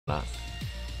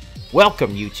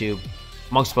Welcome, YouTube.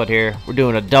 Monksblood here. We're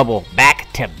doing a double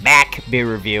back-to-back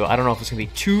beer review. I don't know if it's gonna be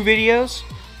two videos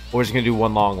or we're just gonna do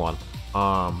one long one.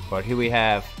 But here we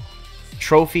have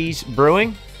Trophies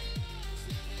Brewing,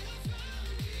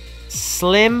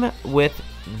 Slim with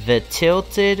the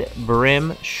Tilted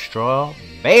Brim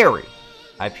Strawberry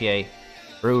IPA,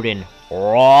 brewed in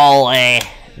Raleigh,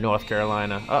 North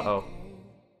Carolina. Uh-oh.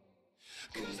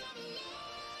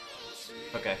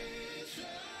 Okay.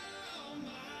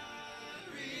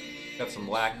 Got some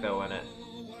Lacto in it.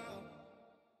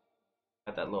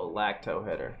 Got that little Lacto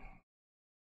header.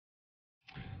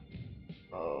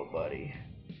 Oh, buddy.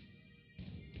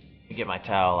 Let me get my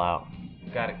towel out.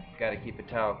 Gotta keep a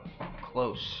towel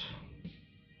close.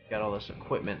 Got all this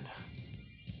equipment.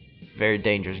 Very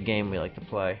dangerous game we like to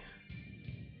play.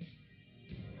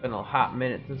 Been a hot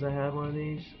minute since I had one of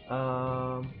these.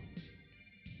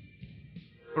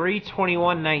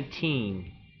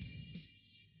 3/21/19.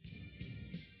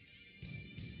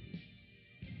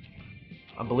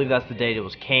 I believe that's the date it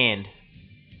was canned.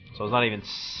 So it's not even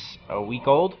a week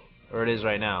old, or it is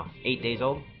right now. 8 days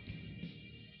old.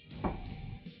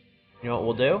 You know what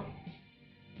we'll do?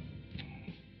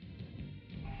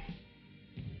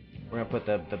 We're gonna put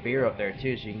the beer up there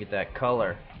too, so you can get that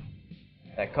color.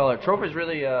 That color. Trophies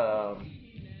really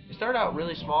they started out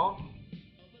really small,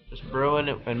 just brewing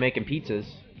and making pizzas.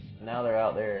 Now they're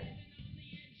out there,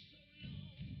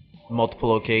 multiple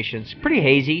locations. Pretty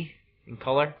hazy in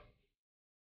color.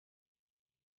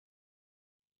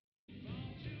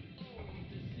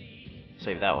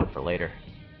 Save that one for later.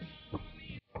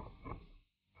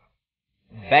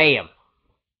 Bam!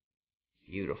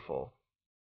 Beautiful.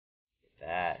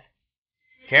 That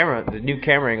camera, the new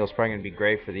camera angle is probably gonna be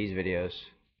great for these videos.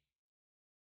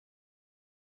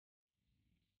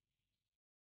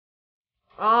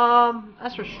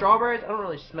 As for strawberries, I don't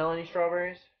really smell any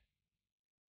strawberries.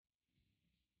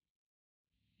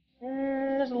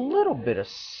 There's a little bit of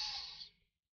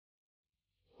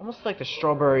almost like the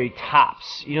strawberry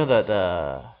tops. You know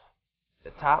the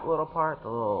top little part,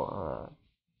 the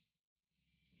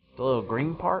little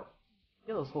green part.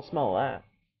 Yeah, there's a little smell of that.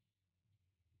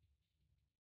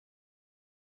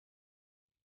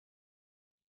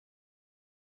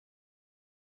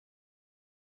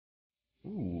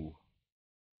 Ooh.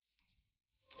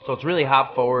 So it's really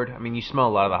hop forward. I mean, you smell a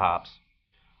lot of the hops.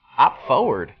 Hop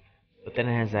forward, but then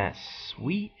it has that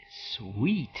sweet.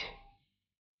 It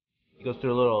goes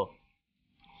through a little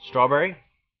strawberry, a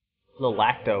little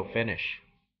lacto finish.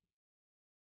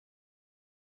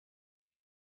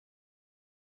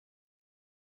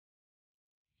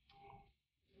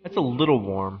 That's a little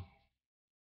warm.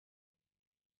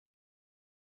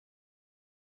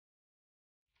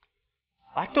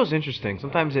 Lacto's interesting.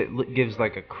 Sometimes it gives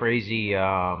like a crazy,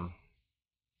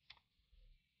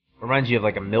 reminds you of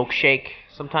like a milkshake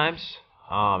sometimes.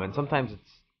 And sometimes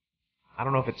I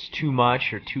don't know if it's too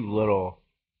much or too little.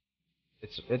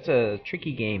 It's a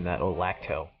tricky game, that old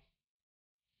Lacto.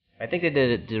 I think they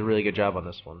did a really good job on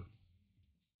this one.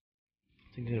 I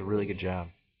think they did a really good job.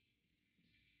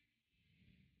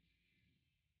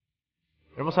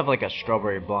 They almost have like a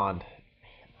strawberry blonde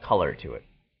color to it.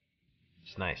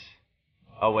 It's nice.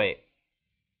 Oh wait.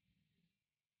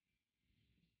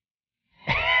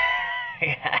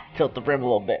 Yeah, tilt the brim a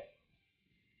little bit.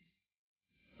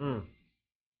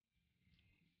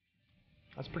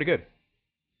 That's pretty good.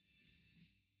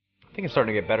 I think it's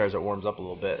starting to get better as it warms up a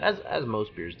little bit, as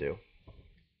most beers do.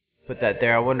 Put that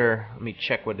there. I wonder. Let me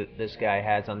check what this guy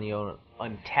has on the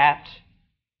Untapped.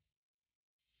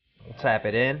 We'll tap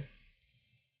it in.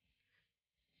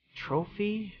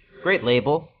 Trophy, great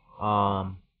label.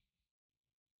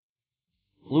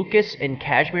 Lucas and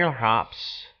Cashmere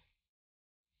hops.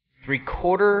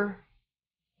 3/4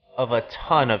 of a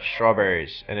ton of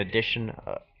strawberries, in addition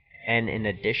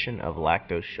of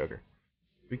lactose sugar.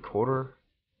 3/4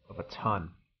 of a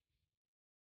ton.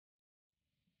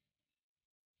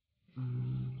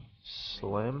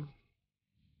 Slim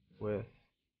with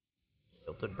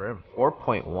tilted brim.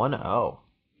 4.10.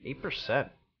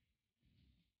 8%.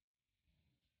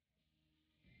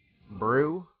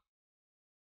 Brew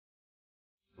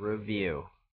review.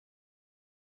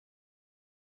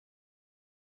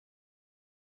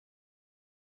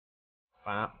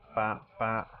 Bop, bop,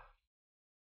 bop.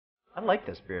 I like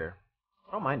this beer.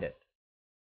 I don't mind it.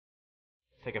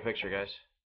 Let's take a picture, guys.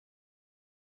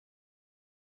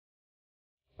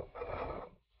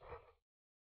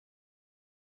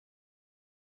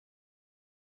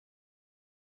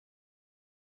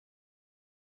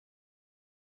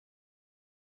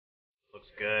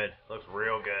 Looks good. Looks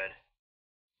real good.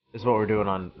 This is what we're doing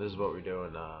on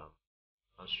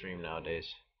stream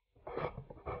nowadays.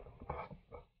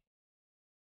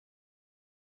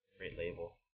 Great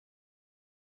label.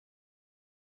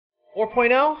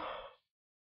 4.0?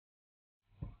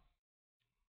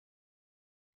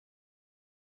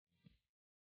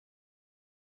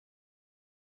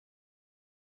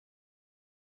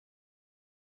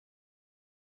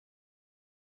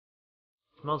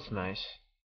 Smells nice.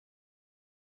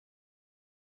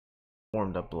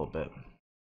 Warmed up a little bit.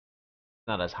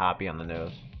 Not as hoppy on the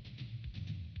nose.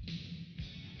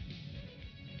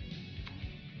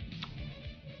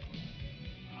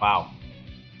 Wow.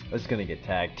 This is gonna get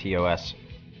tagged TOS.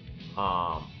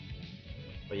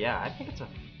 But yeah, I think it's a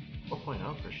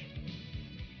 4.0 for sure.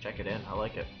 Check it in. I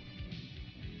like it.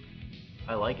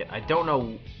 I like it. I don't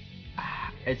know.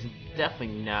 It's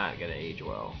definitely not gonna age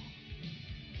well.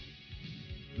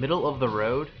 Middle of the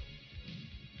road.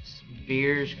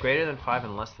 Beers greater than 5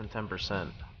 and less than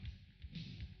 10%.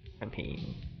 I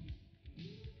mean,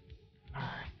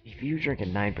 if you're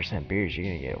drinking 9% beers, you're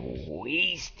gonna get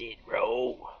wasted,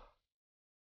 bro.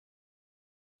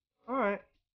 Alright.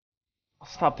 I'll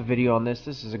stop the video on this.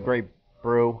 This is a great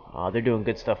brew. They're doing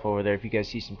good stuff over there. If you guys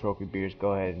see some trophy beers,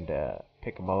 go ahead and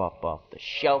pick them up off the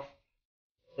shelf.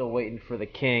 Still waiting for the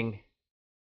King.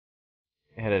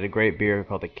 They had a great beer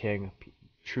called the King.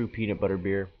 True peanut butter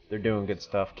beer. They're doing good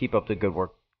stuff. Keep up the good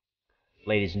work,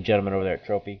 ladies and gentlemen over there at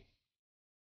Trophy.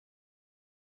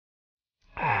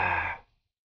 Trying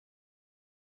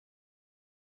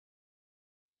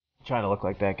to look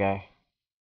like that guy.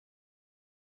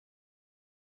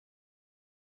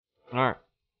 Alright.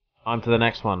 On to the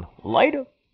next one. Later.